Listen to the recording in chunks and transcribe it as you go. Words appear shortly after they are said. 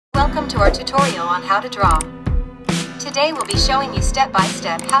Welcome to our tutorial on how to draw. Today we'll be showing you step by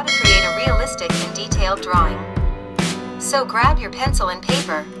step how to create a realistic and detailed drawing. So grab your pencil and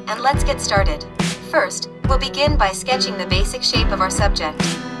paper, and let's get started. First, we'll begin by sketching the basic shape of our subject.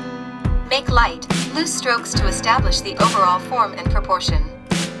 Make light, loose strokes to establish the overall form and proportion.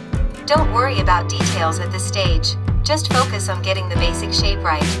 Don't worry about details at this stage, just focus on getting the basic shape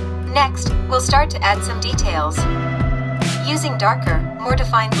right. Next, we'll start to add some details. Using darker, more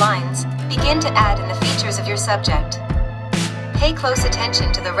defined lines, begin to add in the features of your subject. Pay close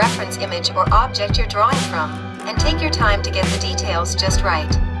attention to the reference image or object you're drawing from, and take your time to get the details just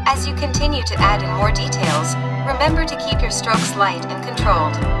right. As you continue to add in more details, remember to keep your strokes light and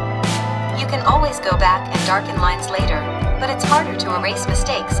controlled. You can always go back and darken lines later, but it's harder to erase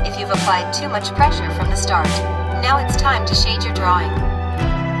mistakes if you've applied too much pressure from the start. Now it's time to shade your drawing.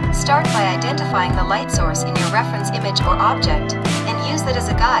 Start by identifying the light source in your reference image or object, and use that as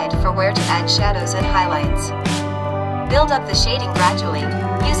a guide for where to add shadows and highlights. Build up the shading gradually,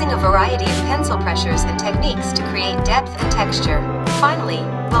 using a variety of pencil pressures and techniques to create depth and texture. Finally,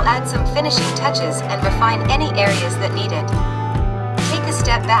 we'll add some finishing touches and refine any areas that need it. Take a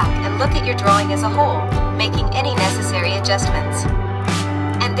step back and look at your drawing as a whole, making any necessary adjustments.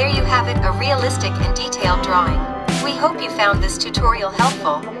 And there you have it, a realistic and detailed drawing. We hope you found this tutorial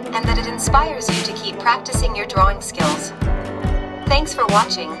helpful, and that it inspires you to keep practicing your drawing skills. Thanks for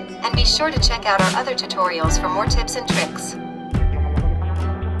watching, and be sure to check out our other tutorials for more tips and tricks.